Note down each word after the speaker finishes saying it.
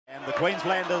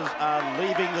Queenslanders are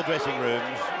leaving the dressing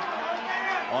rooms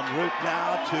en route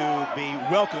now to be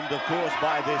welcomed, of course,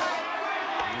 by this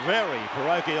very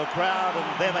parochial crowd,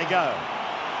 and there they go.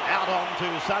 Out onto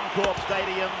Suncorp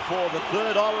Stadium for the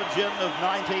third Origin of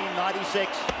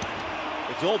 1996.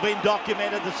 It's all been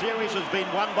documented. The series has been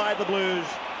won by the Blues.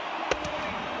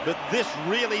 But this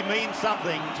really means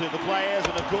something to the players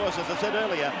and, of course, as I said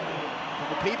earlier, to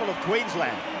the people of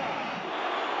Queensland.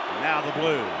 Now the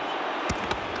Blues.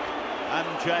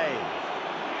 Unchanged.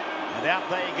 And out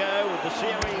they go with the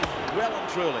series well and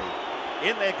truly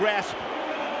in their grasp.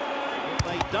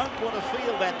 They don't want to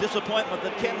feel that disappointment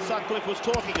that Ken Sutcliffe was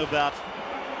talking about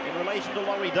in relation to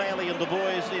Laurie Daly and the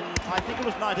boys in, I think it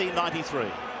was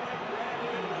 1993.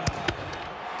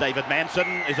 David Manson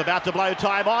is about to blow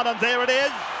time on, and there it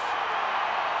is.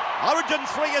 Origin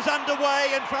 3 is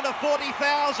underway in front of 40,000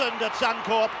 at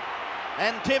Suncorp,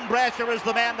 and Tim Brasher is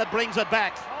the man that brings it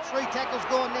back. 3 tackles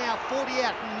gone now, 40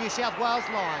 out from the New South Wales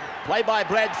line. Play by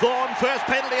Brad Thorne. First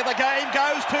penalty of the game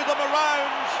goes to the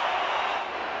Maroons.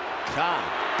 Khan,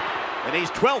 in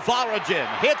his 12th Origin,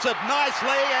 hits it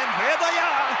nicely, and here they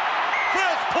are.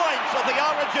 First points of the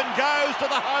Origin goes to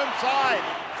the home side.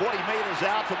 40 metres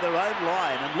out from their own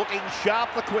line, and looking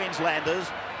sharp, the Queenslanders,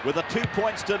 with a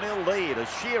 2-0 lead as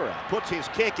Shearer puts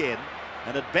his kick in,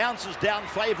 and it bounces down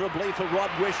favourably for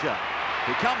Rod Wisher,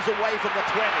 who comes away from the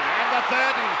 20 and the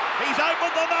 30. He's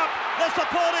opened them up. The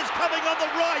support is coming on the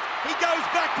right. He goes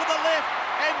back to the left,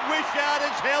 and Wishart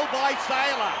is held by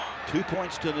Saylor.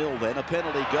 2-0 then, a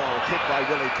penalty goal kicked by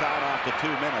Willie Kahn after 2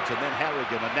 minutes, and then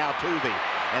Harrigan, and now Tuvey.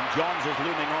 And Johns is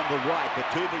looming on the right, but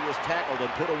Tuvey is tackled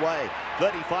and put away.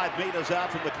 35 metres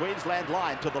out from the Queensland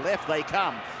line. To the left they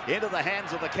come, into the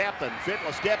hands of the captain.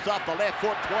 Fittler steps off the left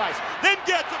foot twice, then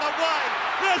gets it away.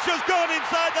 Brescher's gone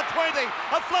inside the 20.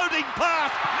 A floating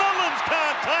pass. Mullins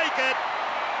can't take it.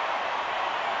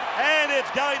 And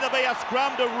it's going to be a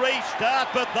scrum to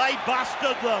restart, but they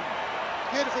busted them.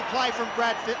 Beautiful play from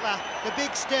Brad Fittler. The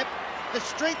big step. The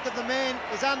strength of the man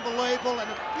is unbelievable, and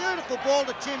a beautiful ball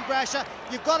to Tim Brasher.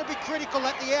 You've got to be critical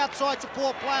that the outside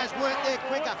support players weren't there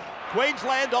quicker.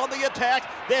 Queensland on the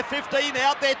attack. They're 15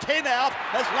 out, they're 10 out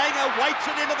as Langer weights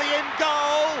it into the end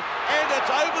goal, and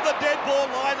it's over the dead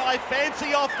ball line. I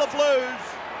fancy off the Blues.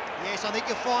 Yes, I think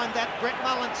you'll find that Brett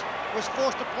Mullins was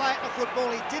forced to play at the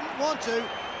football. He didn't want to.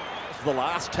 The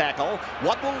last tackle.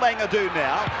 What will Langer do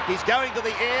now? He's going to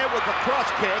the air with the cross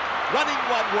kick, running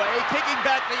one way, kicking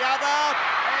back the other,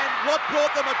 and what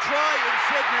brought them a try in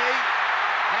Sydney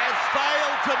has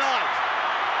failed tonight.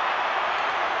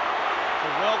 It's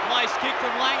a well-placed kick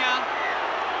from Langer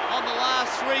on the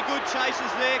last 3 good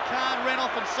chases there. Kahn,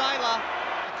 Renoff and Saylor.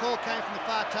 The call came from the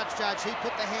far touch judge. He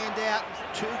put the hand out.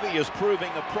 Tuvey is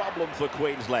proving a problem for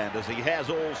Queensland as he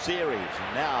has all series.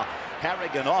 And now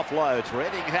Harrigan offloads for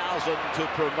Eddinghausen to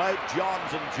promote Johns,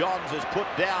 and Johns is put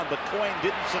down, but Coyne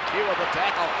didn't secure the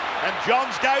tackle, and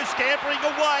Johns goes scampering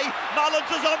away. Mullins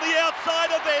is on the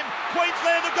outside of them.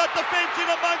 Queensland have got defence in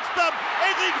amongst them.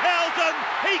 Eddinghausen,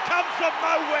 he comes from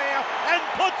nowhere and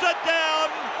puts it down.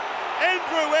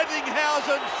 Andrew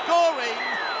Eddinghausen scoring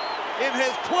in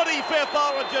his 25th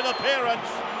Origin appearance.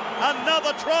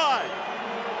 Another try.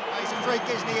 He's a freak,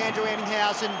 isn't he, Andrew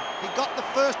Eddinghausen? He got the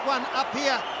first one up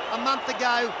here a month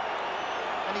ago,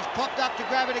 and he's popped up to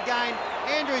grab it again.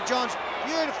 Andrew Johns,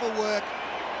 beautiful work.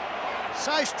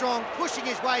 So strong, pushing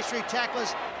his way through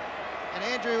tacklers. And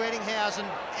Andrew Eddinghausen,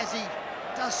 as he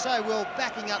does so well,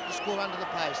 backing up the score under the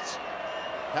posts.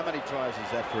 How many tries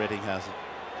is that for Eddinghausen?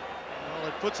 Well,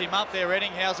 it puts him up there,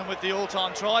 Eddinghausen, with the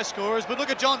all-time try scorers. But look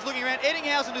at Johns looking around.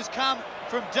 Eddinghausen has come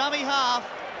from dummy half,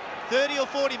 30 or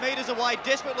 40 metres away,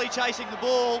 desperately chasing the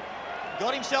ball.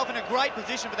 Got himself in a great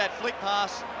position for that flick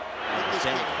pass.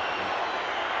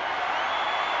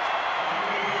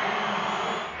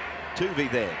 Tuvey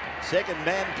then. Second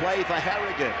man play for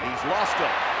Harrigan. He's lost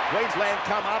it. Queensland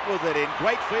come up with it in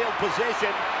great field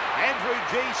position. Andrew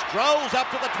G strolls up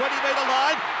to the 20-metre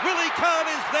line. Willie Kahn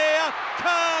is there.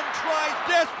 Kahn tries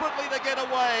desperately to get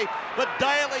away, but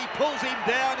Daly pulls him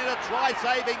down in a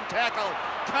try-saving tackle.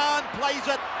 Kahn plays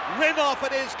it. Renoff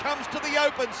it is, comes to the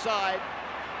open side.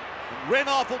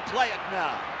 Renoff will play it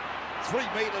now. 3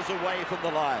 metres away from the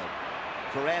line.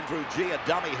 For Andrew G, a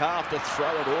dummy half to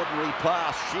throw an ordinary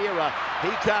pass. Shearer,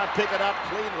 he can't pick it up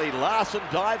cleanly. Larson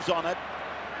dives on it.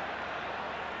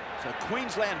 So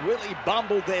Queensland really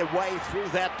bumbled their way through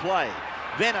that play.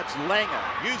 Then it's Langer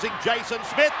using Jason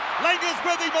Smith. Langer's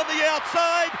with him on the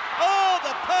outside. Oh,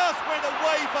 the pass went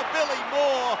away for Billy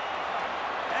Moore.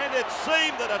 And it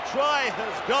seemed that a try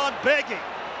has gone begging.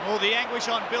 Well, the anguish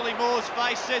on Billy Moore's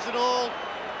face says it all.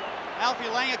 Alfie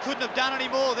Langer couldn't have done any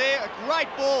more there. A great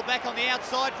ball back on the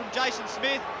outside from Jason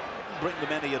Smith. Bring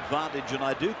them any advantage, and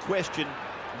I do question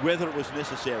whether it was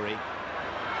necessary.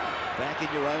 Back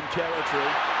in your own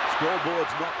territory.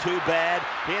 Scoreboard's not too bad.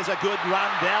 Here's a good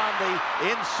run down the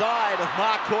inside of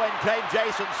Mark Coyne came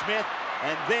Jason Smith,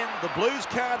 and then the Blues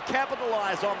can't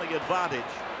capitalise on the advantage.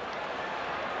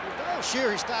 Dale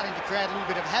Shearer's starting to create a little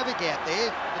bit of havoc out there.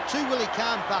 The two Willie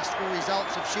Kahn busts were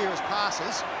results of Shearer's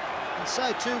passes, and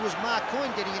so too was Mark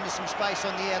Coyne getting into some space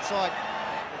on the outside.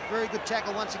 A very good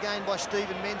tackle once again by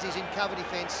Stephen Menzies in cover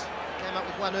defence. Came up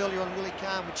with one earlier on Willie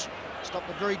Kahn, which stopped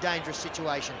a very dangerous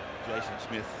situation. Jason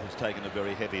Smith has taken a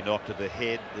very heavy knock to the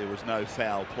head. There was no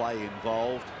foul play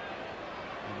involved.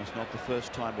 And it's not the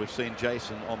first time we've seen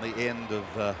Jason on the end of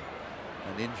an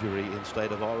injury in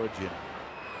State of Origin.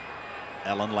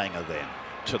 Alan Langer then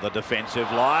to the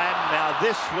defensive line. Now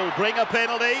this will bring a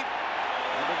penalty,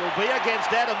 and it will be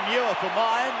against Adam Muir for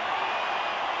mine.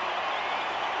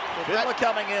 Fiddler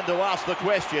coming in to ask the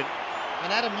question.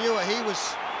 And Adam Muir, he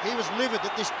was livid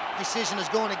that this decision has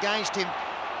gone against him.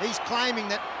 He's claiming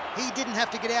that he didn't have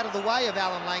to get out of the way of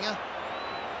Alan Langer.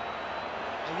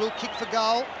 They will kick for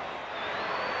goal.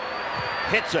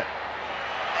 Hits it.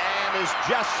 And has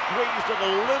just squeezed it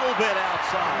a little bit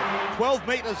outside. 12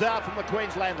 metres out from the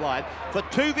Queensland line. For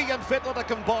Tuvey and Fittler to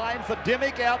combine, for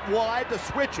Dimmick out wide to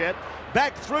switch it.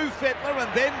 Back through Fittler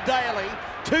and then Daly.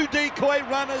 Two decoy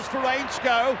runners for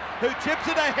Ainsko, who chips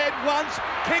it ahead once,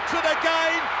 kicks it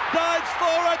again, dives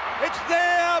for it. It's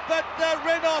there, but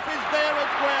Renoff is there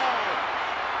as well.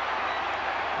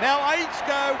 Now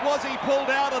Ainsko, was he pulled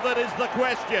out of it is the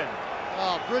question.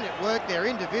 Oh, brilliant work there.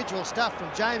 Individual stuff from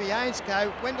Jamie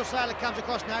Ainsko. Wendell Saylor comes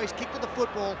across now. He's kicked to the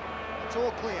football. It's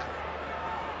all clear.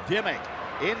 Dimmick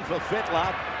in for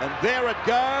Fittler, and there it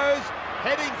goes.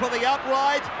 Heading for the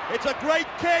upright. It's a great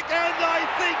kick, and I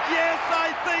think yes.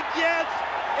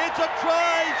 It's a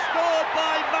try scored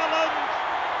by Mullins.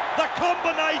 The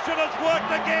combination has worked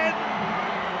again.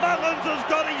 Mullins has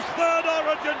got his third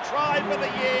Origin try for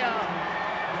the year.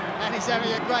 And he's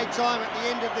having a great time at the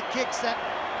end of the kicks that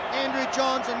Andrew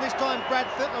Johns and this time Brad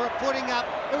Fittler are putting up.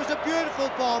 It was a beautiful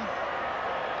bomb.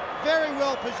 Very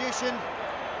well positioned.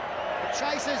 The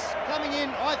chasers coming in.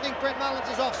 I think Brett Mullins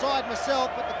is offside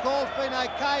myself, but the call's been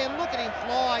okay. And look at him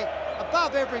fly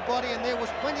above everybody, and there was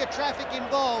plenty of traffic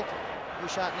involved.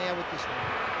 Wishart now with this one.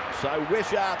 So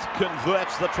Wishart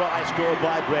converts the try scored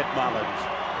by Brett Mullins.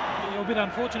 A bit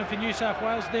unfortunate for New South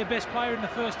Wales. Their best player in the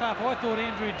first half. I thought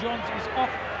Andrew Johns is off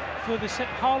for the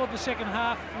whole of the second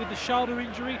half with the shoulder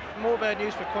injury. More bad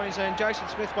news for Queensland. Jason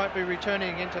Smith won't be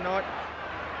returning again tonight.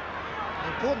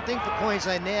 The important thing for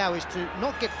Queensland now is to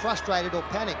not get frustrated or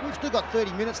panic. We've still got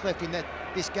 30 minutes left in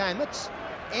this game. That's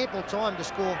ample time to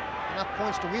score enough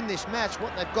points to win this match.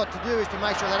 What they've got to do is to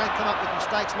make sure they don't come up with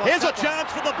mistakes like Here's that a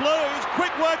chance for the Blues.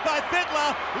 Quick work by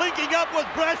Fittler, linking up with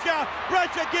Brasher.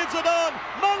 Brasher gives it on.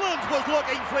 Mullins was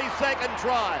looking for his second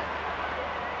try.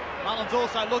 Mullins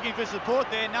also looking for support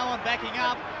there. No one backing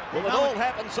up. Well, it all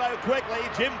happened so quickly.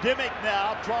 Jim Dimmick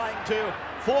now trying to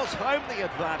force home the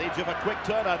advantage of a quick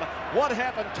turnover. What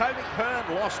happened? Tony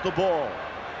Hearn lost the ball.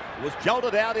 Was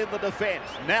jolted out in the defence.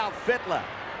 Now Fittler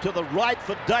to the right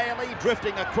for Daly,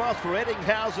 drifting across for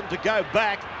Eddinghausen to go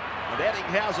back. And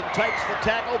Eddinghausen takes the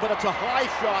tackle, but it's a high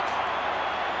shot.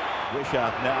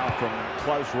 Wishart now from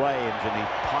close range, and he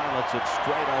pilots it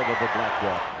straight over the black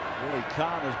rock. Willie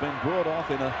Kahn has been brought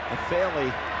off in a fairly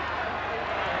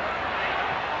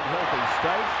healthy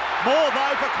state. More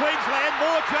though for Queensland,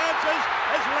 more chances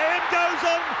as Lamb goes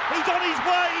on. He's on his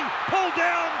way, pulled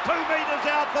down 2 metres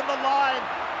out from the line.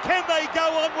 Can they go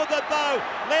on with it though?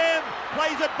 Lamb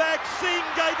plays it back. Singh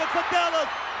gave it for Dallas.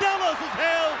 Dallas is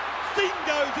held. Singh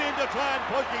goes in to try and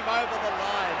push him over the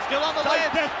line. Still on the so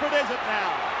left. Desperate is it now?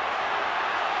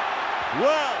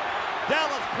 Well,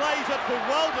 Dallas plays it for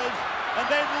Walters, and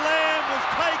then Lamb was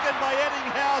taken by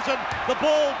Eddinghausen. The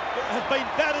ball has been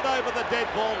batted over the dead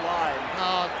ball line.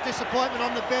 Oh, disappointment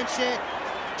on the bench there.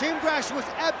 Tim Brash was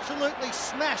absolutely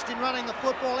smashed in running the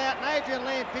football out, and Adrian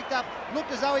Lamb picked up,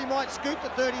 looked as though he might scoop the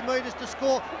 30 metres to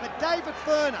score, but David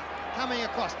Furner coming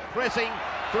across. Pressing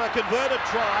for a converted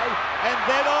try, and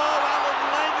then, Alan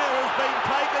Langer has been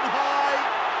taken high.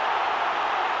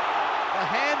 A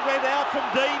hand went out from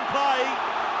Dean Pay.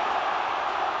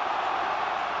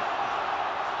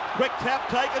 Quick tap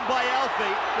taken by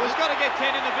Alfie. Well, he's got to get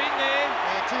 10 in the bin there.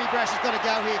 Yeah, Timmy Brash has got to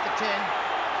go here for 10.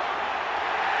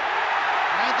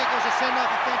 I don't think it was a send-off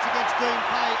offence against Dean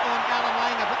Pay on Alan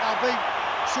Langer, but they'll be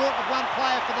short of one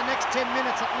player for the next 10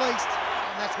 minutes at least,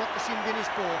 and that's what the sin bin is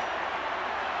for.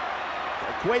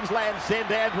 Queensland send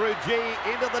Andrew G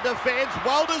into the defence.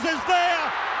 Walters is there,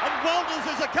 and Walters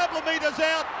is a couple of metres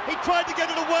out. He tried to get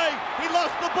it away. He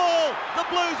lost the ball. The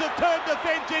Blues have turned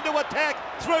defence into attack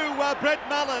through Brett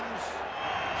Mullins.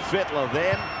 Fittler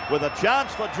then with a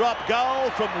chance for drop goal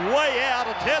from way out.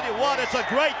 I tell you what, it's a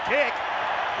great kick.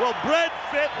 Well, Brett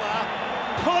Fittler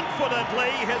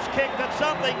confidently has kicked at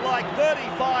something like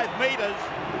 35 metres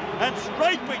and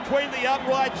straight between the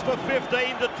uprights for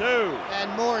 15-2.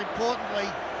 And more importantly,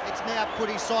 it's now put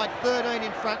his side 13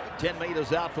 in front. 10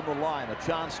 metres out from the line, a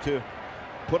chance to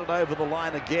put it over the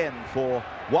line again for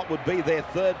what would be their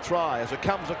third try as it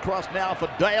comes across now for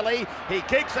Daly. He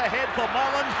kicks ahead for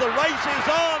Mullins. The race is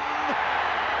on,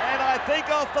 and I think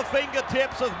off the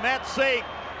fingertips of Matt Singh.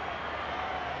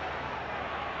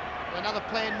 Another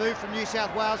planned move from New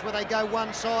South Wales where they go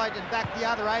one side and back the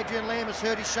other. Adrian Lamb has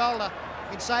hurt his shoulder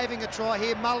in saving a try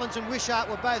here. Mullins and Wishart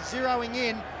were both zeroing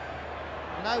in.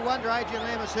 No wonder Adrian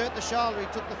Lamb has hurt the shoulder. He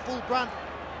took the full brunt,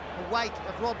 the weight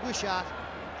of Rod Wishart.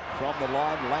 From the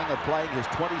line, Langer playing his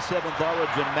 27th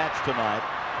Origin match tonight.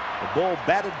 The ball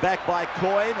batted back by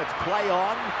Coyne. It's play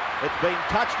on. It's been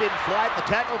touched in flight. The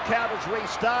tackle count has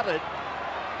restarted.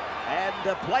 And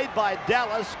played by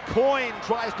Dallas. Coyne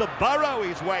tries to burrow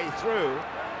his way through.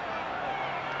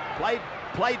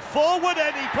 Played forward,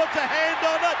 and he puts a hand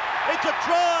on it. It's a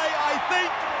try, I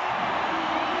think.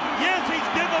 Yes, he's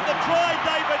given the try,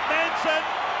 David Manson.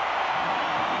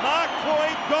 Mark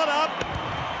Coyne got up,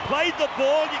 played the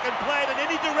ball. You can play it in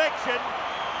any direction,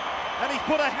 and he's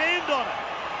put a hand on it.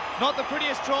 Not the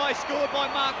prettiest try scored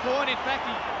by Mark Coyne. In fact,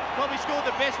 he probably scored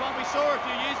the best one we saw a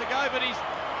few years ago, but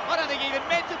I don't think he even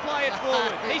meant to play it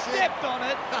forward. He stepped on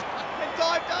it and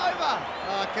dived over.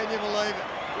 Oh, can you believe it?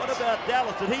 What about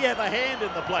Dallas? Did he have a hand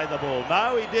in the play the ball?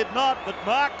 No, he did not, but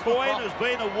Mark Coyne has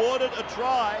been awarded a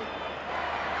try.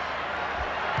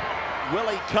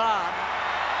 Willie Kahn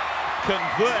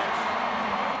converts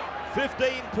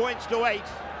 15 points to 8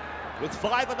 with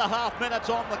 5.5 minutes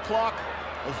on the clock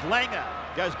as Langer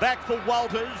goes back for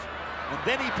Walters, and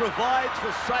then he provides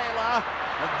for Saylor,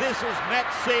 and this is Matt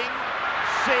Singh.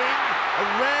 Singh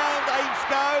around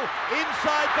Ainscough,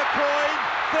 inside for Coyne,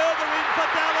 further in for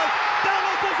Dallas.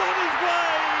 Dallas is on his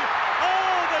way.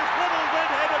 Oh, this little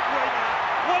red-headed winger,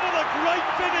 one of the great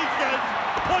finishers,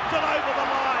 puts it over the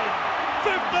line.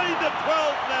 15-12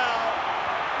 now.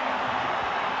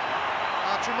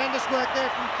 Tremendous work there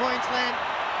from Queensland,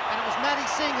 and it was Matty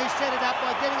Singh who set it up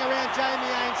by getting around Jamie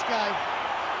Ainscough.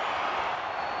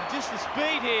 And just the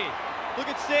speed here. Look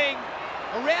at Singh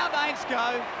around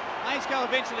Ainscough. Ainscough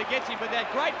eventually gets him, but that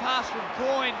great pass from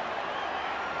Coyne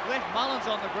left Mullins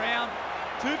on the ground.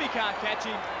 Tuvey can't catch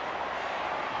him.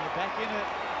 They're back in it.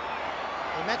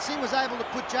 And Matt Singh was able to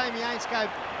put Jamie Ainscough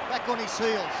back on his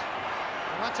heels.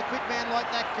 And once a quick man like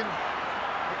that can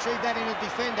achieve that in a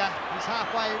defender, he's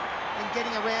halfway in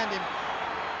getting around him.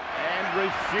 And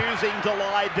refusing to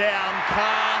lie down.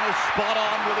 Kahn is spot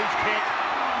on with his kick.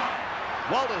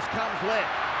 Walters comes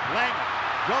left. Langer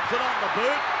drops it on the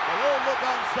boot. They all look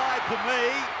onside to me.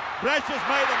 Brash has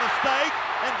made a mistake,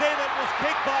 and then it was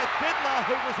kicked by Fittler,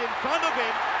 who was in front of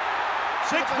him.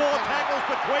 6 more tackles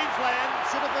to Queensland.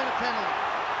 Should have been a penalty.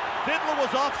 Fittler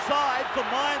was offside for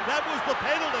mine. That was the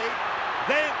penalty.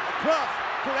 Then across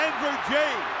for Andrew G.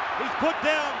 He's put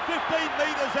down 15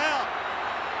 metres out.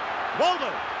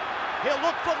 Walter, he'll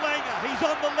look for Langer. He's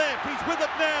on the left. He's with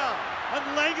it now. And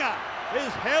Langer is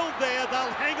held there.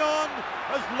 They'll hang on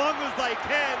as long as they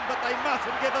can, but they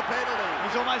mustn't give a penalty.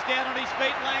 He's almost down on his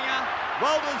feet, Langer.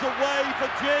 Walter's away for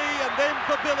G, and then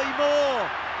for Billy Moore.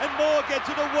 And Moore gets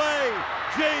it away.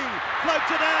 G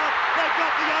floats it out. They've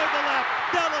got the overlap.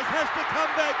 Dallas has to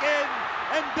come back in,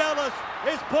 and Dallas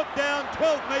is put down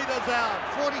 12 metres out.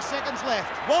 40 seconds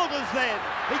left. Walters then,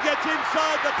 he gets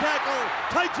inside the tackle,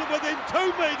 takes it within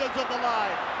 2 metres of the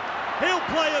line. He'll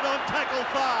play it on tackle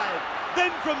 5.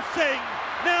 Then from Singh,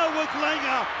 now with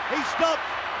Langer, he stops,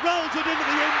 rolls it into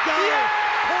the end goal.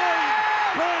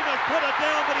 Yeah! Coyne has put it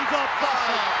down, but he's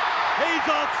offside. He's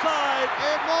offside.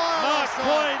 Mark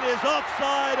Coyne is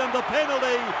offside, and the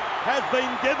penalty has been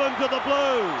given to the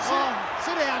Blues. Oh,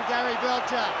 sit down, Gary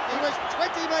Belcher. He was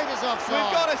 20 metres offside.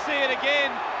 We've got to see it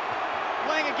again.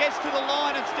 Langer gets to the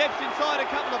line and steps inside a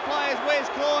couple of players. Where's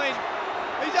Coyne?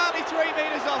 He's only 3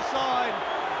 metres offside.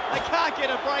 They can't get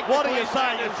a break. What are you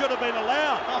saying? It should have been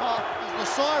allowed. As the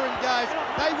siren goes,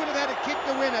 they would have had a kick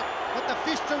to win it, but the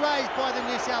fist are raised by the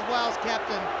New South Wales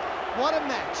captain. What a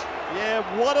match. Yeah,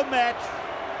 what a match,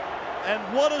 and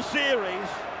what a series,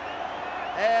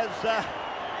 as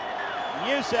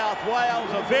New South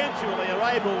Wales eventually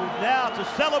are able now to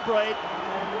celebrate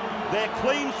their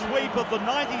clean sweep of the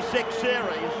 '96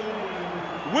 series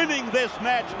winning this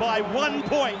match by 1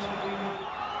 point.